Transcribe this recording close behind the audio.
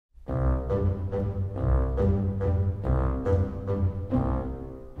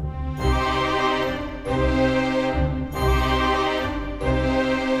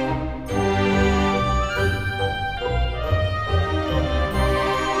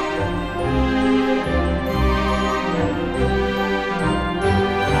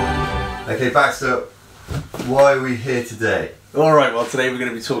Okay, Baxter, why are we here today? Alright, well today we're going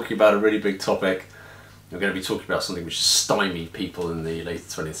to be talking about a really big topic. We're going to be talking about something which stymied people in the late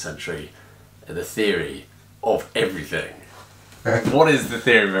 20th century, the theory of everything. What is the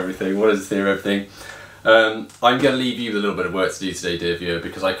theory of everything? What is the theory of everything? I'm going to leave you with a little bit of work to do today, dear viewer,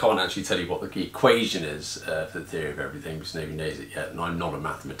 because I can't actually tell you what the equation is for the theory of everything, because nobody knows it yet, and I'm not a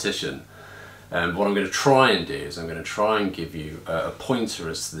mathematician. What I'm going to try and do is I'm going to try and give you a pointer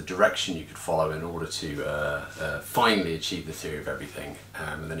as to the direction you could follow in order to finally achieve the theory of everything.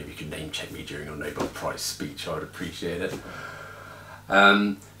 And then if you could name check me during your Nobel Prize speech, I would appreciate it.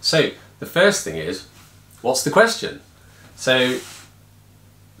 So the first thing is, what's the question? So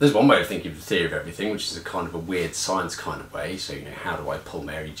there's one way of thinking of the theory of everything, which is a kind of a weird science kind of way. So, you know, how do I pull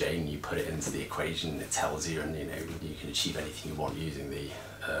Mary Jane? You put it into the equation and it tells you, and you know, you can achieve anything you want using the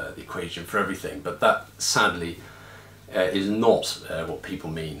equation for everything. But that, sadly, is not what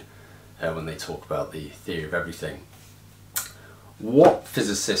people mean when they talk about the theory of everything. What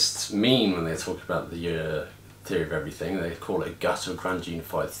physicists mean when they talk about the theory of everything, they call it a gut or grand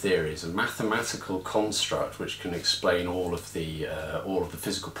unified theory, is a mathematical construct which can explain all of the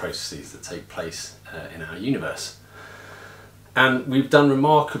physical processes that take place in our universe. And we've done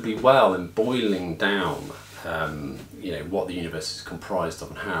remarkably well in boiling down you know, what the universe is comprised of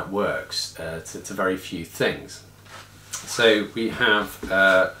and how it works to very few things. So we have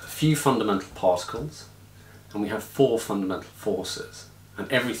a few fundamental particles and we have 4 fundamental forces.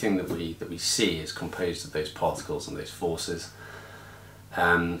 And everything that we see is composed of those particles and those forces,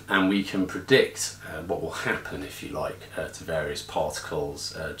 and we can predict what will happen, if you like, to various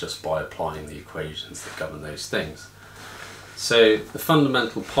particles just by applying the equations that govern those things. So the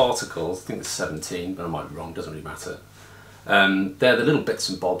fundamental particles, I think there's 17, but I might be wrong, doesn't really matter. They're the little bits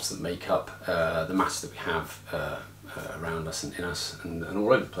and bobs that make up the matter that we have around us and in us and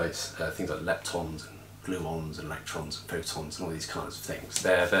all over the place. Things like leptons and gluons and electrons and photons and all these kinds of things.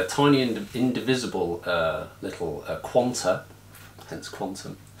 They're tiny indivisible little quanta, hence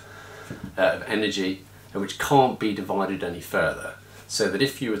quantum, of energy, which can't be divided any further. So that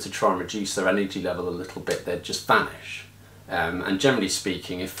if you were to try and reduce their energy level a little bit, they'd just vanish. And generally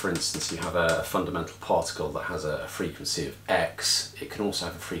speaking, if for instance you have a fundamental particle that has a frequency of x, it can also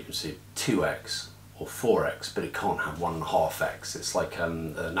have a frequency of 2x or 4x, but it can't have 1.5x. It's like a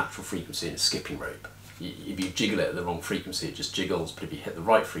natural frequency in a skipping rope. If you jiggle it at the wrong frequency, it just jiggles, but if you hit the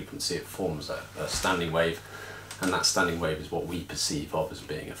right frequency, it forms a standing wave, and that standing wave is what we perceive of as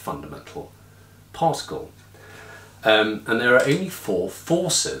being a fundamental particle. And there are only 4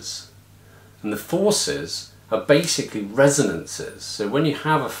 forces, and the forces are basically resonances. So when you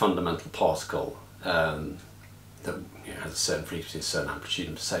have a fundamental particle that has a certain frequency, a certain amplitude,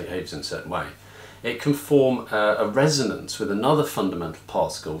 and behaves in a certain way, it can form a resonance with another fundamental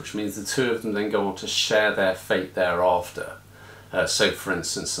particle, which means the two of them then go on to share their fate thereafter. So for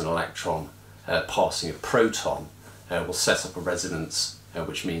instance, an electron passing a proton will set up a resonance,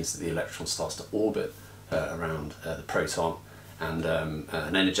 which means that the electron starts to orbit around the proton, and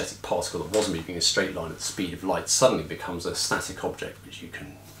an energetic particle that was moving in a straight line at the speed of light suddenly becomes a static object which you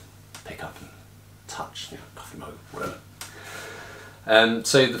can pick up and touch, you know, coffee mug, whatever.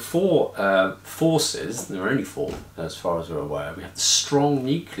 So the 4 forces, there are only 4 as far as we're aware. We have the strong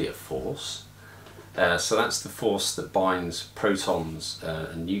nuclear force, so that's the force that binds protons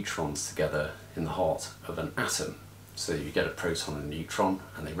and neutrons together in the heart of an atom. So you get a proton and a neutron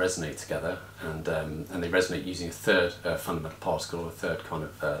and they resonate together, and they resonate using a third fundamental particle, or a third kind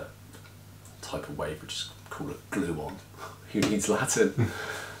of type of wave, which is called a gluon. Who needs Latin?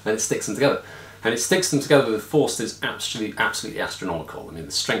 And it sticks them together. And it sticks them together with a force that's absolutely astronomical. I mean,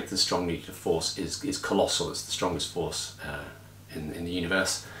 the strength of the strong nuclear force is colossal. It's the strongest force in the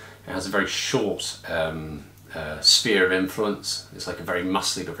universe. It has a very short sphere of influence. It's like a very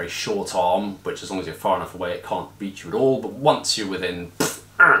muscly but very short arm, which as long as you're far enough away, it can't reach you at all. But once you're within,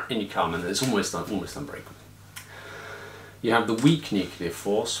 in you come, and it's almost unbreakable. You have the weak nuclear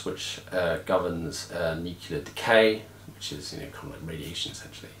force, which governs nuclear decay, which is, you know, kind of like radiation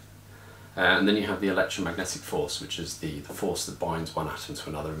essentially. And then you have the electromagnetic force, which is the force that binds one atom to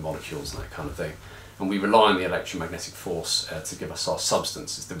another in molecules and that kind of thing. And we rely on the electromagnetic force to give us our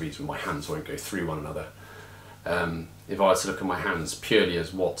substance. It's the reason my hands won't go through one another. If I were to look at my hands purely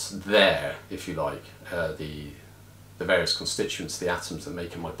as what's there, if you like, the various constituents, the atoms that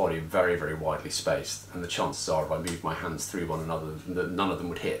make in my body are very, very widely spaced. And the chances are if I moved my hands through one another, that none of them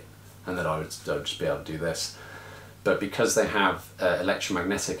would hit, and that I would just be able to do this. But because they have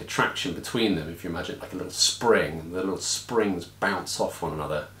electromagnetic attraction between them, if you imagine like a little spring, the little springs bounce off one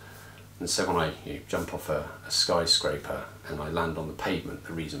another. And so when I jump off a skyscraper and I land on the pavement,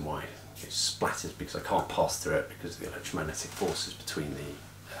 the reason why splatters because I can't pass through it because of the electromagnetic forces between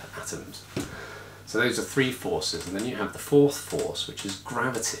the atoms. So those are three forces, and then you have the fourth force, which is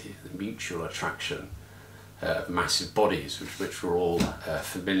gravity, the mutual attraction of massive bodies, which we're all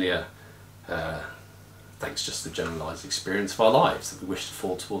familiar, thanks just to the generalised experience of our lives, that we wish to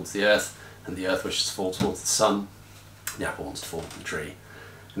fall towards the earth, and the earth wishes to fall towards the sun, the apple wants to fall from the tree,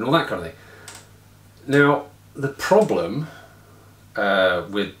 and all that kind of thing. Now, the problem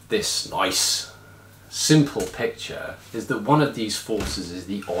with this nice, simple picture is that one of these forces is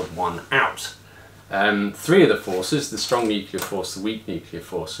the odd one out. Three of the forces, the strong nuclear force, the weak nuclear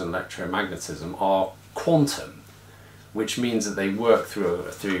force, and electromagnetism, are quantum, which means that they work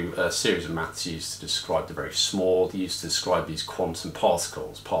through a series of maths used to describe the very small, used to describe these quantum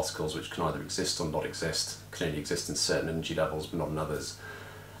particles which can either exist or not exist, can only exist in certain energy levels but not in others.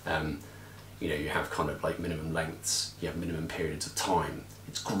 You have kind of like minimum lengths, you have minimum periods of time,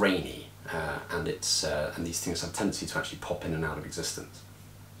 it's grainy, and these things have a tendency to actually pop in and out of existence.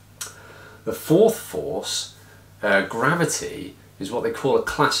 The fourth force, gravity, is what they call a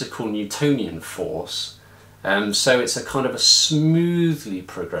classical Newtonian force. So it's a kind of a smoothly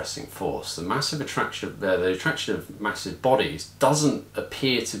progressing force. The attraction of massive bodies doesn't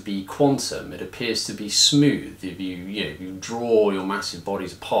appear to be quantum, it appears to be smooth. If you draw your massive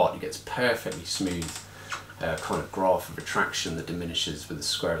bodies apart, you get this perfectly smooth kind of graph of attraction that diminishes with the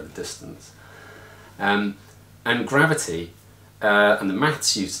square of the distance. And gravity, and the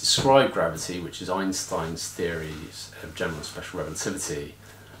maths used to describe gravity, which is Einstein's theories of general and special relativity,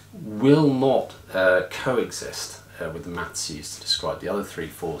 will not coexist with the maths used to describe the other three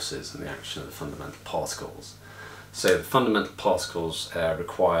forces and the action of the fundamental particles. So the fundamental particles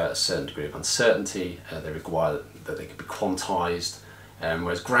require a certain degree of uncertainty, they require that they can be quantized,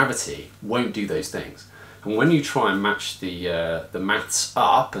 whereas gravity won't do those things. And when you try and match the maths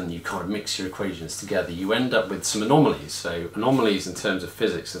up and you kind of mix your equations together, you end up with some anomalies. So anomalies in terms of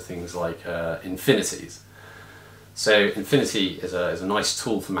physics are things like infinities. So infinity is a nice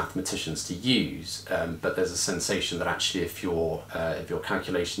tool for mathematicians to use, but there's a sensation that actually if your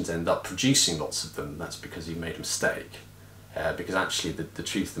calculations end up producing lots of them, that's because you made a mistake. Because actually the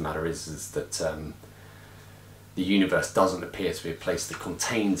truth of the matter is that the universe doesn't appear to be a place that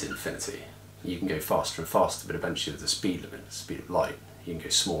contains infinity. You can go faster and faster, but eventually there's a speed limit, the speed of light. You can go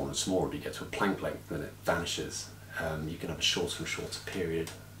smaller and smaller till you get to a Planck length, and then it vanishes. You can have a shorter and shorter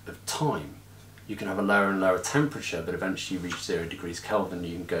period of time. You can have a lower and lower temperature, but eventually you reach 0 degrees Kelvin and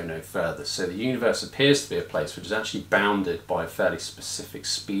you can go no further. So the universe appears to be a place which is actually bounded by fairly specific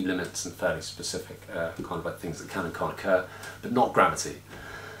speed limits and fairly specific kind of like things that can and can't occur, but not gravity.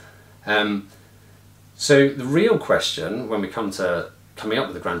 So the real question when we come to coming up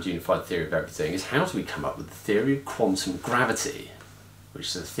with the grand unified theory of everything is, how do we come up with the theory of quantum gravity, which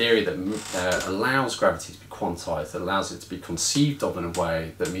is a theory that allows gravity to be quantized, that allows it to be conceived of in a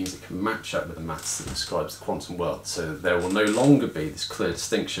way that means it can match up with the maths that describes the quantum world. So there will no longer be this clear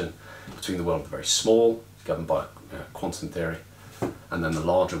distinction between the world of the very small, governed by quantum theory, and then the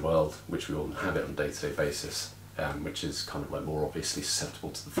larger world, which we all inhabit on a day-to-day basis, which is kind of like more obviously susceptible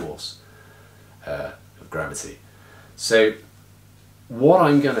to the force of gravity. So what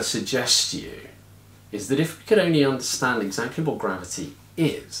I'm going to suggest to you is that if we could only understand exactly what gravity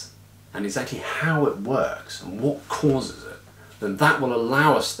is and exactly how it works and what causes it, then that will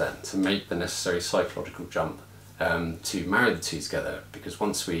allow us then to make the necessary psychological jump to marry the two together. Because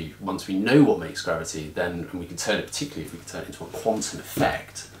once we know what makes gravity, then, and we can turn it, particularly if we can turn it into a quantum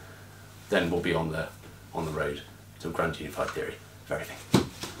effect, then we'll be on the road to a grand unified theory of everything.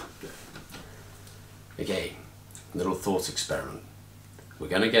 Again, a little thought experiment. We're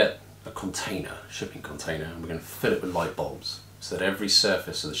going to get a container, shipping container, and we're going to fill it with light bulbs so that every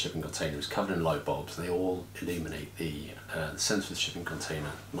surface of the shipping container is covered in light bulbs and they all illuminate the centre of the shipping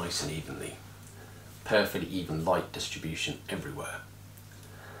container nice and evenly. Perfectly even light distribution everywhere.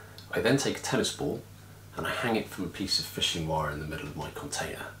 I then take a tennis ball and I hang it from a piece of fishing wire in the middle of my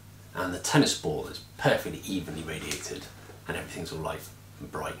container, and the tennis ball is perfectly evenly radiated and everything's all light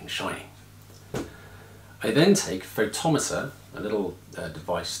and bright and shining. I then take a photometer, a little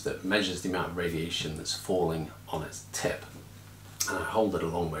device that measures the amount of radiation that's falling on its tip, and I hold it a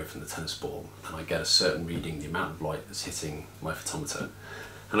long way from the tennis ball and I get a certain reading, the amount of light that's hitting my photometer.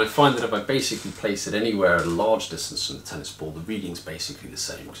 And I find that if I basically place it anywhere at a large distance from the tennis ball, the reading's basically the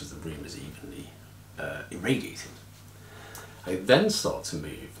same because the room is evenly irradiated. I then start to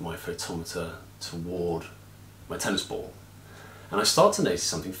move my photometer toward my tennis ball, and I start to notice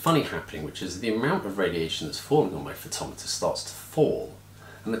something funny happening, which is the amount of radiation that's falling on my photometer starts to fall.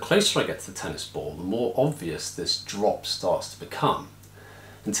 And the closer I get to the tennis ball, the more obvious this drop starts to become.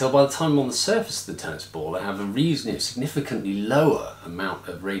 until by the time I'm on the surface of the tennis ball I have a reasonably significantly lower amount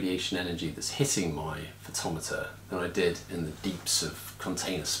of radiation energy that's hitting my photometer than I did in the deeps of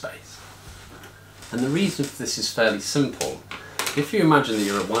container space. And the reason for this is fairly simple. If you imagine that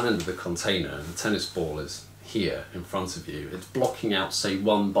you're at one end of the container and the tennis ball is here in front of you, it's blocking out, say,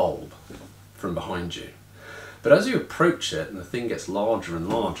 one bulb from behind you. But as you approach it and the thing gets larger and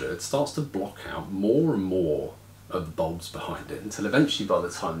larger, it starts to block out more and more of the bulbs behind it, until eventually by the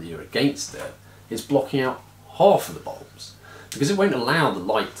time that you're against it, it's blocking out half of the bulbs. Because it won't allow the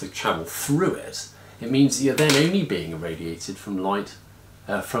light to travel through it, it means that you're then only being irradiated from light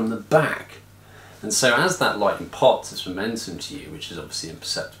from the back. And so as that light imparts its momentum to you, which is obviously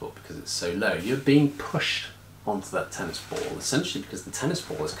imperceptible because it's so low, you're being pushed onto that tennis ball, essentially because the tennis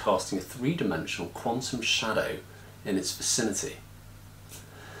ball is casting a three-dimensional quantum shadow in its vicinity.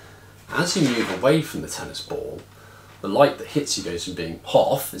 As you move away from the tennis ball, the light that hits you goes from being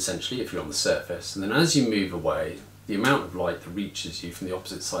half, essentially, if you're on the surface, and then as you move away, the amount of light that reaches you from the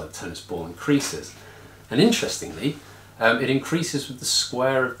opposite side of the tennis ball increases. And interestingly, it increases with the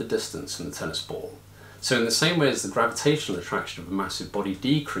square of the distance from the tennis ball. So in the same way as the gravitational attraction of a massive body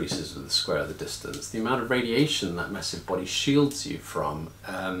decreases with the square of the distance, the amount of radiation that massive body shields you from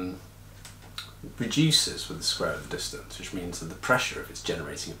reduces with the square of the distance, which means that the pressure, if it's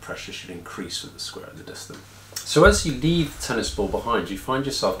generating a pressure, should increase with the square of the distance. So as you leave the tennis ball behind, you find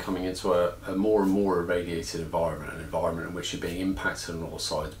yourself coming into a more and more irradiated environment, an environment in which you're being impacted on all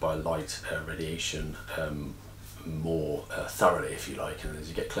sides by light radiation more thoroughly, if you like, and as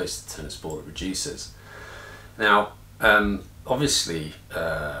you get close to the tennis ball it reduces. Now, obviously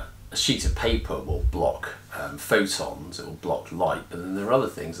a sheet of paper will block photons, it will block light, but then there are other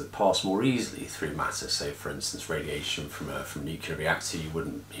things that pass more easily through matter. So for instance, radiation from a nuclear reactor, you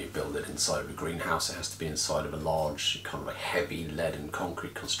wouldn't build it inside of a greenhouse, it has to be inside of a large kind of a heavy lead and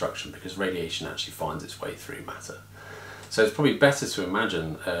concrete construction, because radiation actually finds its way through matter. So it's probably better to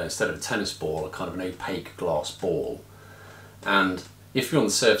imagine, instead of a tennis ball, a kind of an opaque glass ball. And if you're on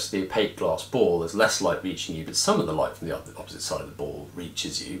the surface of the opaque glass ball, there's less light reaching you, but some of the light from the opposite side of the ball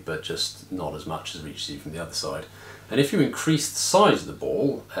reaches you, but just not as much as reaches you from the other side. And if you increase the size of the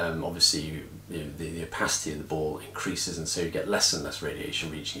ball, obviously the opacity of the ball increases, and so you get less and less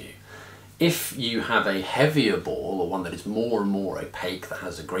radiation reaching you. If you have a heavier ball, or one that is more and more opaque, that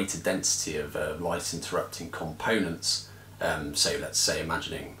has a greater density of light interrupting components, so let's say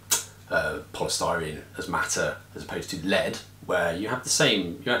imagining polystyrene as matter as opposed to lead, where you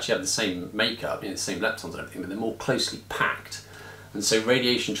actually have the same makeup, the same leptons and everything, but they're more closely packed, and so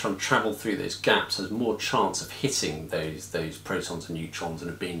radiation trying to travel through those gaps has more chance of hitting those protons and neutrons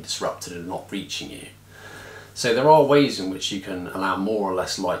and of being disrupted and not reaching you. So there are ways in which you can allow more or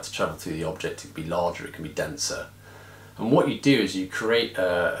less light to travel through the object. It can be larger, it can be denser, and what you do is you create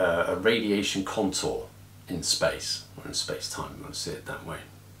a radiation contour in space, or in space-time, you want to see it that way.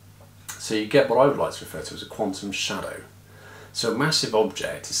 So you get what I would like to refer to as a quantum shadow. So a massive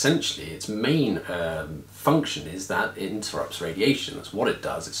object, essentially, its main function is that it interrupts radiation. That's what it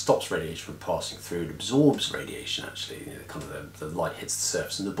does. It stops radiation from passing through. It absorbs radiation, actually. The light hits the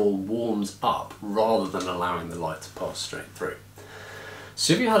surface and the ball warms up rather than allowing the light to pass straight through.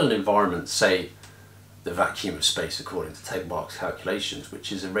 So if you had an environment, say, the vacuum of space according to Tegmark's calculations,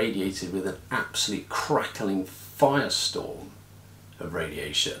 which is irradiated with an absolute crackling firestorm of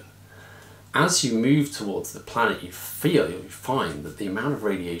radiation, as you move towards the planet, you find that the amount of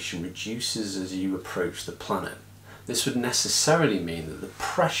radiation reduces as you approach the planet. This would necessarily mean that the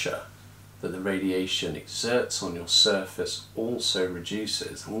pressure that the radiation exerts on your surface also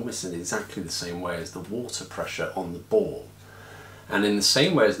reduces, almost in exactly the same way as the water pressure on the ball. And in the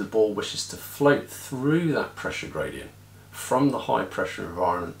same way as the ball wishes to float through that pressure gradient from the high pressure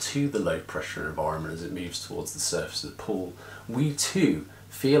environment to the low pressure environment as it moves towards the surface of the pool, we too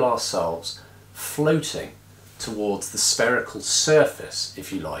feel ourselves floating towards the spherical surface,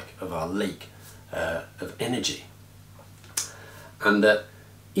 if you like, of our lake of energy. And that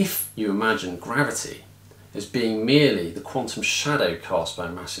if you imagine gravity as being merely the quantum shadow cast by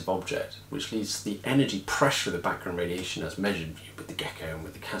a massive object, which leads to the energy pressure of the background radiation as measured with the Gecko and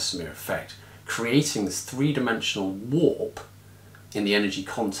with the Casimir effect, creating this three-dimensional warp in the energy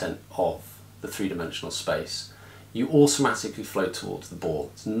content of the three-dimensional space, you automatically float towards the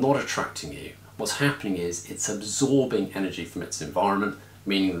ball. It's not attracting you. What's happening is it's absorbing energy from its environment,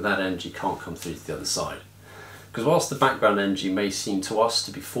 meaning that energy can't come through to the other side. Because whilst the background energy may seem to us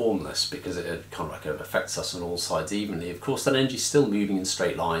to be formless because it kind of like affects us on all sides evenly, of course that energy is still moving in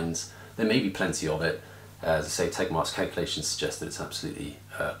straight lines. There may be plenty of it. As I say, Tegmark's calculations suggest that it's absolutely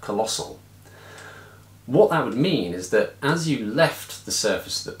colossal. What that would mean is that as you left the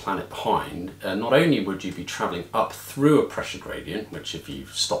surface of the planet behind, not only would you be travelling up through a pressure gradient, which if you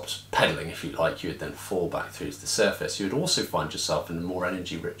stopped pedalling, if you like, you would then fall back through to the surface, you would also find yourself in a more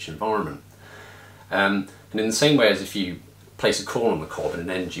energy-rich environment. And in the same way as if you place a corn on the cob in an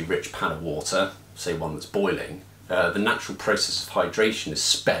energy-rich pan of water, say one that's boiling, the natural process of hydration is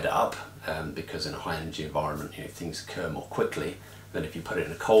sped up because in a high-energy environment, things occur more quickly than if you put it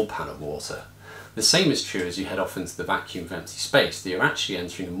in a cold pan of water. The same is true as you head off into the vacuum of empty space, that you're actually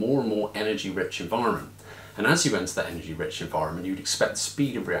entering a more and more energy-rich environment. And as you enter that energy-rich environment, you'd expect the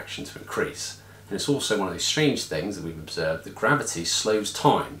speed of reaction to increase. And it's also one of those strange things that we've observed, that gravity slows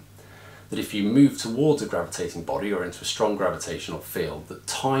time. That if you move towards a gravitating body or into a strong gravitational field, that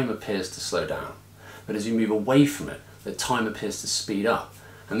time appears to slow down. But as you move away from it, that time appears to speed up.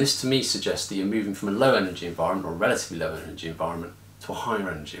 And this to me suggests that you're moving from a low energy environment or a relatively low energy environment to a higher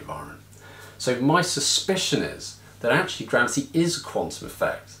energy environment. So my suspicion is that actually gravity is a quantum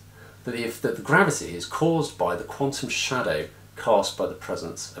effect, that the gravity is caused by the quantum shadow cast by the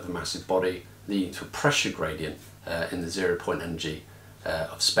presence of a massive body, leading to a pressure gradient in the 0-point energy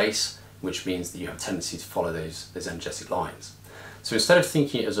of space, which means that you have a tendency to follow those energetic lines. So instead of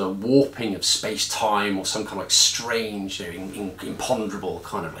thinking it as a warping of space-time or some kind of like strange, imponderable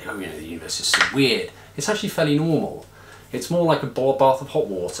kind of like, oh, the universe is so weird, it's actually fairly normal. It's more like a bath of hot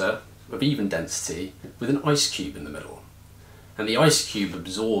water of even density with an ice cube in the middle. And the ice cube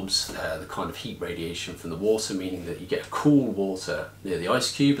absorbs the kind of heat radiation from the water, meaning that you get cool water near the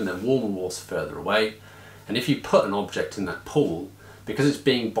ice cube and then warmer water further away. And if you put an object in that pool, because it's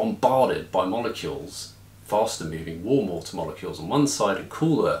being bombarded by molecules, faster moving warm water molecules on one side and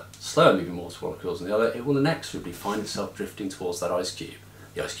cooler, slower moving water molecules on the other, it will inexorably find itself drifting towards that ice cube.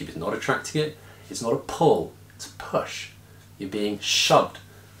 The ice cube is not attracting it, it's not a pull, it's a push. You're being shoved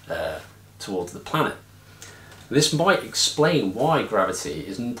towards the planet. This might explain why gravity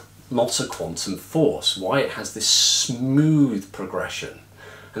is not a quantum force, why it has this smooth progression.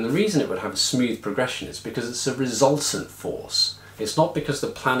 And the reason it would have a smooth progression is because it's a resultant force. It's not because the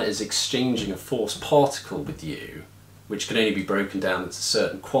planet is exchanging a force particle with you, which can only be broken down into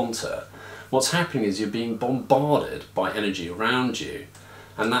certain quanta. What's happening is you're being bombarded by energy around you,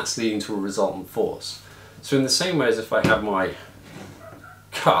 and that's leading to a resultant force. So in the same way as if I have my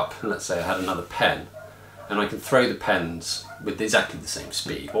cup, and let's say I had another pen, and I can throw the pens with exactly the same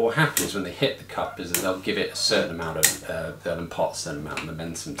speed, what will happen is when they hit the cup is that they'll give it a certain amount of, they'll impart a certain amount of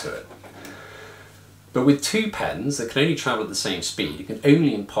momentum to it. But with two pens that can only travel at the same speed, it can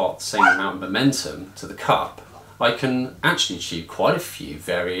only impart the same amount of momentum to the cup, I can actually achieve quite a few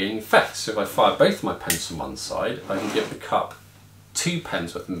varying effects. So if I fire both of my pens from one side, I can give the cup 2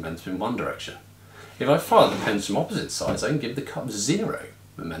 pens worth of momentum in one direction. If I fire the pens from opposite sides, I can give the cup 0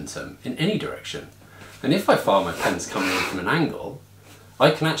 momentum in any direction. And if I fire my pens coming in from an angle,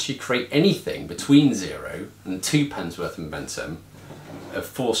 I can actually create anything between 0 and 2 pens worth of momentum of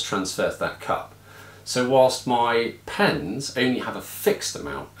force transfer to that cup. So whilst my pens only have a fixed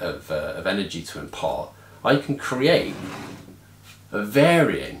amount of energy to impart, I can create a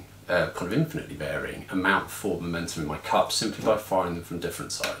varying, kind of infinitely varying amount of forward momentum in my cup simply by firing them from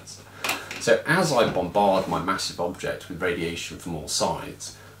different sides. So as I bombard my massive object with radiation from all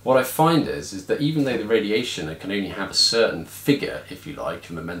sides, what I find is that even though the radiation can only have a certain figure, if you like,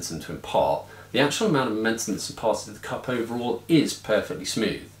 of momentum to impart, the actual amount of momentum that's imparted to the cup overall is perfectly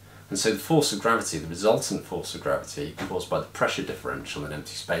smooth. And so the force of gravity, the resultant force of gravity, caused by the pressure differential in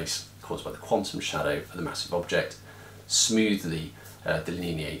empty space, caused by the quantum shadow of the massive object, smoothly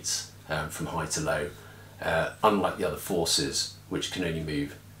delineates from high to low, unlike the other forces which can only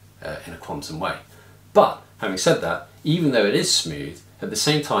move in a quantum way. But having said that, even though it is smooth, at the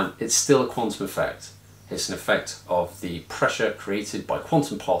same time it's still a quantum effect. It's an effect of the pressure created by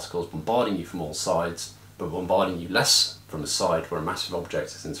quantum particles bombarding you from all sides, but bombarding you less from a side where a massive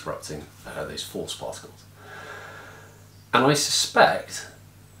object is interrupting those force particles. And I suspect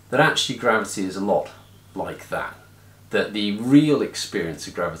that actually gravity is a lot like that. That the real experience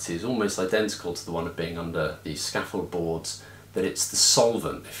of gravity is almost identical to the one of being under these scaffold boards, that it's the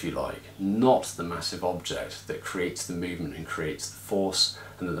solvent, if you like, not the massive object that creates the movement and creates the force,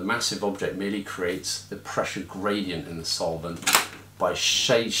 and that the massive object merely creates the pressure gradient in the solvent by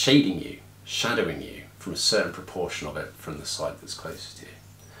shading you, shadowing you from a certain proportion of it from the side that's closest to you.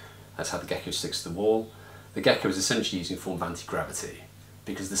 That's how the gecko sticks to the wall. The gecko is essentially using a form of anti-gravity,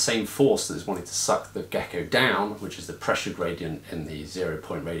 because the same force that is wanting to suck the gecko down, which is the pressure gradient in the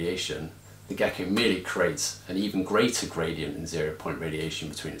 0-point radiation, the gecko merely creates an even greater gradient in 0-point radiation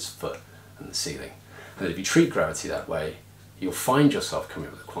between its foot and the ceiling. And if you treat gravity that way, you'll find yourself coming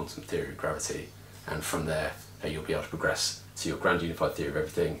up with a quantum theory of gravity, and from there you'll be able to progress to your grand unified theory of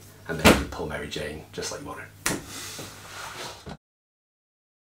everything, and then you can pull Mary Jane just like you wanted.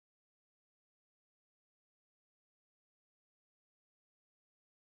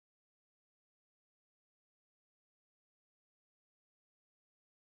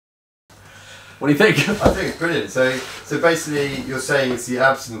 What do you think? I think it's brilliant. So basically, you're saying it's the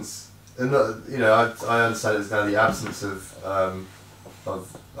absence, and not, you know, I understand it's now the absence of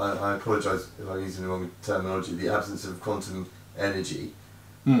I apologise if I'm using the wrong terminology. The absence of quantum energy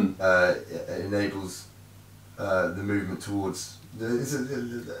enables the movement towards.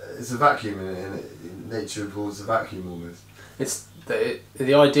 It's a vacuum in nature towards a vacuum almost. It's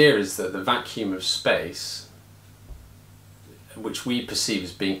the idea is that the vacuum of space, which we perceive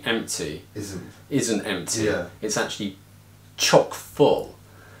as being empty, isn't empty. Yeah. It's actually chock full,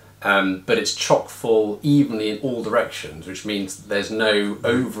 but it's chock full evenly in all directions, which means there's no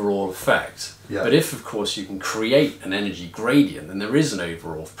overall effect. Yeah. But if, of course, you can create an energy gradient, then there is an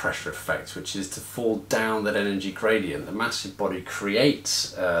overall pressure effect, which is to fall down that energy gradient. The massive body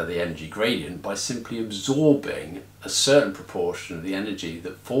creates the energy gradient by simply absorbing a certain proportion of the energy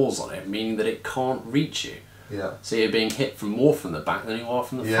that falls on it, meaning that it can't reach you. Yeah. So you're being hit from more from the back than you are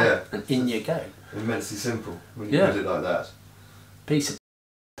from the front, and in you go. Immensely simple when you put it like that. Piece of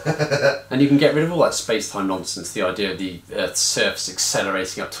and you can get rid of all that space-time nonsense, the idea of the Earth's surface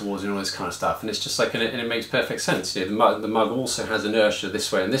accelerating up towards you and all this kind of stuff, and it's just like, and it makes perfect sense. You know, the mug also has inertia this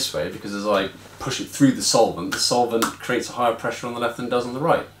way and this way, because as I push it through the solvent creates a higher pressure on the left than it does on the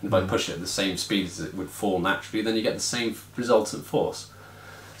right. And if I push it at the same speed as it would fall naturally, then you get the same resultant force.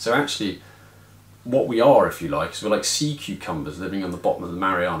 So actually, what we are, if you like, is we're like sea cucumbers living on the bottom of the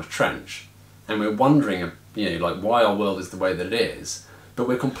Mariana Trench, and we're wondering, you know, like, why our world is the way that it is, but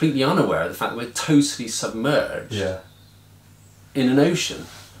we're completely unaware of the fact that we're totally submerged in an ocean.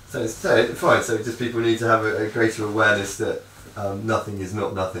 So fine. So just people need to have a greater awareness that nothing is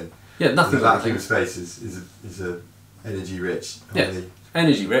not nothing. Yeah, nothing. The vacuum of space is a energy rich. Yeah,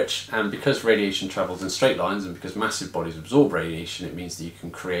 energy rich, and because radiation travels in straight lines, and because massive bodies absorb radiation, it means that you can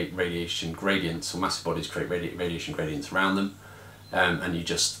create radiation gradients, or massive bodies create radiation gradients around them, and you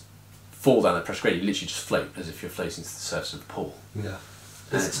just fall down the pressure gradient. You literally just float as if you're floating to the surface of a pool. Yeah.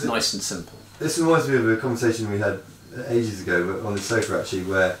 And it's nice and simple. This reminds me of a conversation we had ages ago on the sofa actually,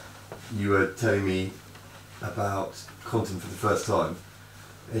 where you were telling me about quantum for the first time,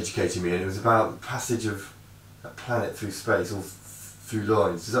 educating me, and it was about the passage of a planet through space or through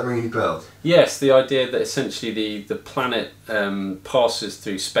lines. Does that ring any bells? Yes, the idea that essentially the planet passes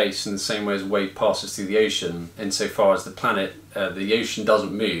through space in the same way as a wave passes through the ocean, insofar as the planet, the ocean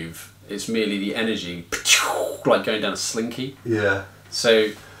doesn't move, it's merely the energy like going down a slinky. Yeah.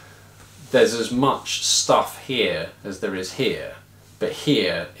 So there's as much stuff here as there is here, but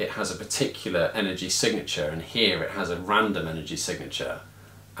here it has a particular energy signature, and here it has a random energy signature,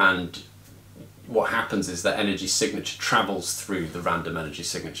 and what happens is that energy signature travels through the random energy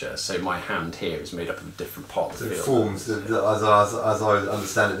signature. So my hand here is made up of a different part of the field. It forms, as I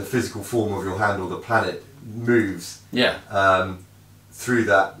understand it, the physical form of your hand or the planet moves through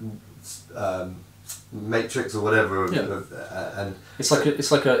that matrix or whatever, and it's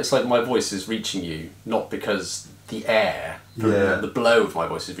like my voice is reaching you, not because the air from the blow of my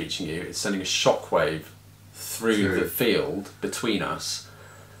voice is reaching you. It's sending a shockwave through the field between us,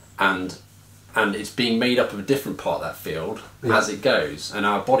 and it's being made up of a different part of that field as it goes. And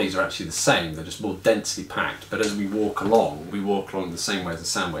our bodies are actually the same; they're just more densely packed. But as we walk along the same way as the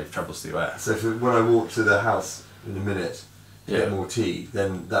sound wave travels through air. So when I walk to the house in a minute, get more tea,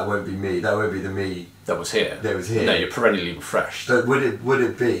 then that won't be me. That won't be the me that was here. That was here. No, you're perennially refreshed. But would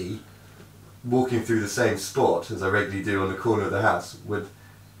it be walking through the same spot as I regularly do on the corner of the house? Would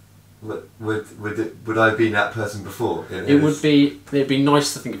I have been that person before? It'd be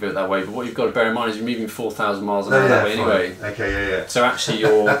nice to think of it that way, but what you've got to bear in mind is you're moving 4,000 miles an hour that way anyway. Okay, yeah. So actually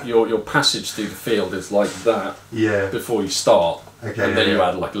your passage through the field is like that before you start. Okay. And then you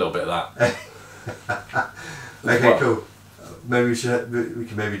add like a little bit of that. Okay, cool. Maybe we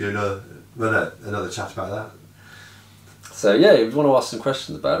can maybe do another chat about that. So yeah, if you want to ask some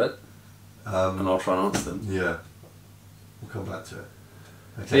questions about it, and I'll try and answer them. Yeah, we'll come back to it.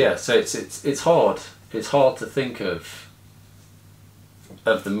 Okay. So yeah, so it's hard. It's hard to think of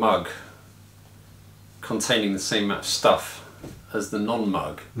the mug containing the same amount of stuff as the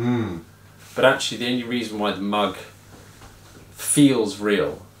non-mug. But actually, the only reason why the mug feels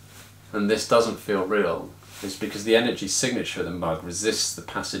real and this doesn't feel real is because the energy signature of the mug resists the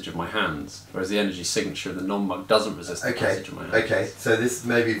passage of my hands, whereas the energy signature of the non-mug doesn't resist the passage of my hands. Okay, so this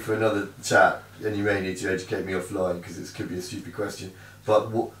may be for another chat, and you may need to educate me offline because this could be a stupid question. But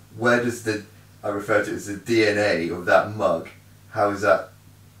where does the I refer to it as the DNA of that mug. How is that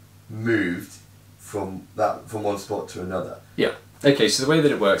moved from one spot to another? Yeah. Okay, so the way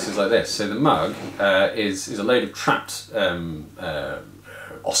that it works is like this. So the mug is a load of trapped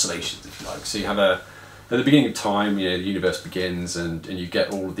oscillations, if you like. So you have at the beginning of time, the universe begins, and you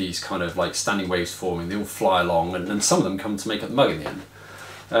get all of these kind of like standing waves forming. They all fly along, and some of them come to make up the mug in the end.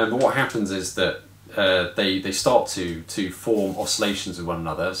 But what happens is that they start to form oscillations with one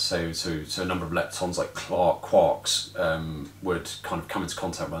another. So a number of leptons, like quarks, would kind of come into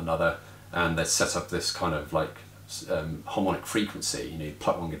contact with one another, and they set up this kind of like harmonic frequency. You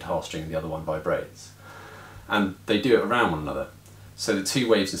pluck one guitar string and the other one vibrates, and they do it around one another. So the two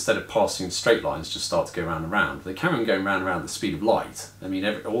waves, instead of passing in straight lines, just start to go round and round. They carry on going round and round at the speed of light. I mean,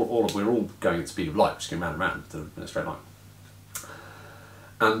 we're all going at the speed of light, just going round and round in a straight line.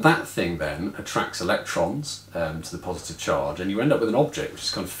 And that thing then attracts electrons to the positive charge, and you end up with an object which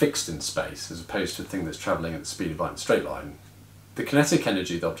is kind of fixed in space, as opposed to a thing that's travelling at the speed of light in a straight line. The kinetic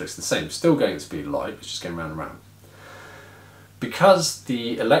energy of the object's the same, still going at the speed of light, it's just going round and round. Because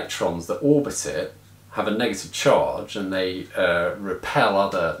the electrons that orbit it have a negative charge and they repel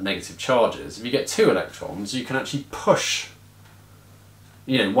other negative charges, if you get two electrons, you can actually push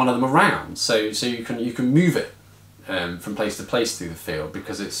one of them around. So you can move it from place to place through the field,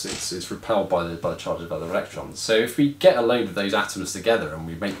 because it's repelled by the charge of other electrons. So if we get a load of those atoms together and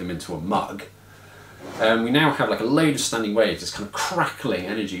we make them into a mug, we now have like a load of standing waves, this kind of crackling,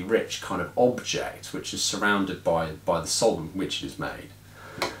 energy-rich kind of object which is surrounded by the solvent from which it is made.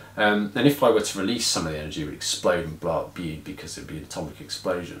 And if I were to release some of the energy, it would explode and blow up, because it would be an atomic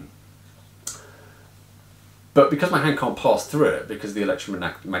explosion. But because my hand can't pass through it, because of the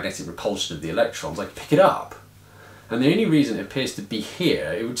electromagnetic repulsion of the electrons, I can pick it up. And the only reason it appears to be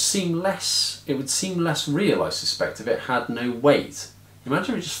here, it would seem less real, I suspect, if it had no weight.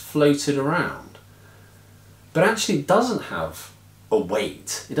 Imagine if it just floated around. But actually it doesn't have a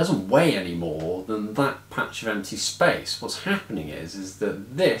weight. It doesn't weigh any more than that patch of empty space. What's happening is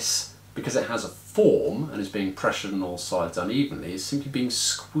that this, because it has a form and is being pressured on all sides unevenly, is simply being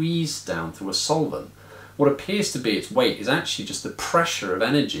squeezed down through a solvent. What appears to be its weight is actually just the pressure of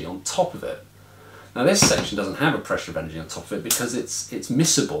energy on top of it. Now this section doesn't have a pressure of energy on top of it because it's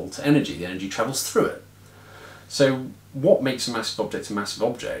miscible to energy. The energy travels through it. So what makes a massive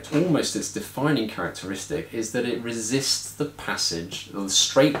object, almost its defining characteristic, is that it resists the passage, or the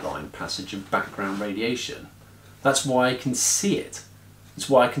straight line passage of background radiation. That's why I can see it. It's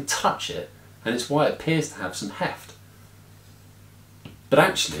why I can touch it, and it's why it appears to have some heft. But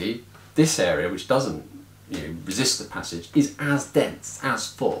actually, this area, which doesn't resist the passage, is as dense, as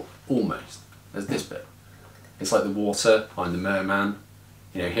full, almost, as this bit. It's like the water, I'm the merman,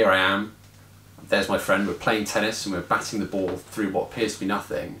 here I am, there's my friend, we're playing tennis and we're batting the ball through what appears to be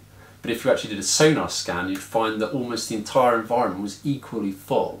nothing. But if you actually did a sonar scan, you'd find that almost the entire environment was equally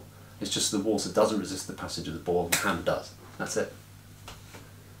full. It's just the water doesn't resist the passage of the ball, and the hand does. That's it.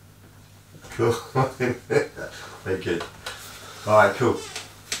 Cool. Very good. Alright, cool.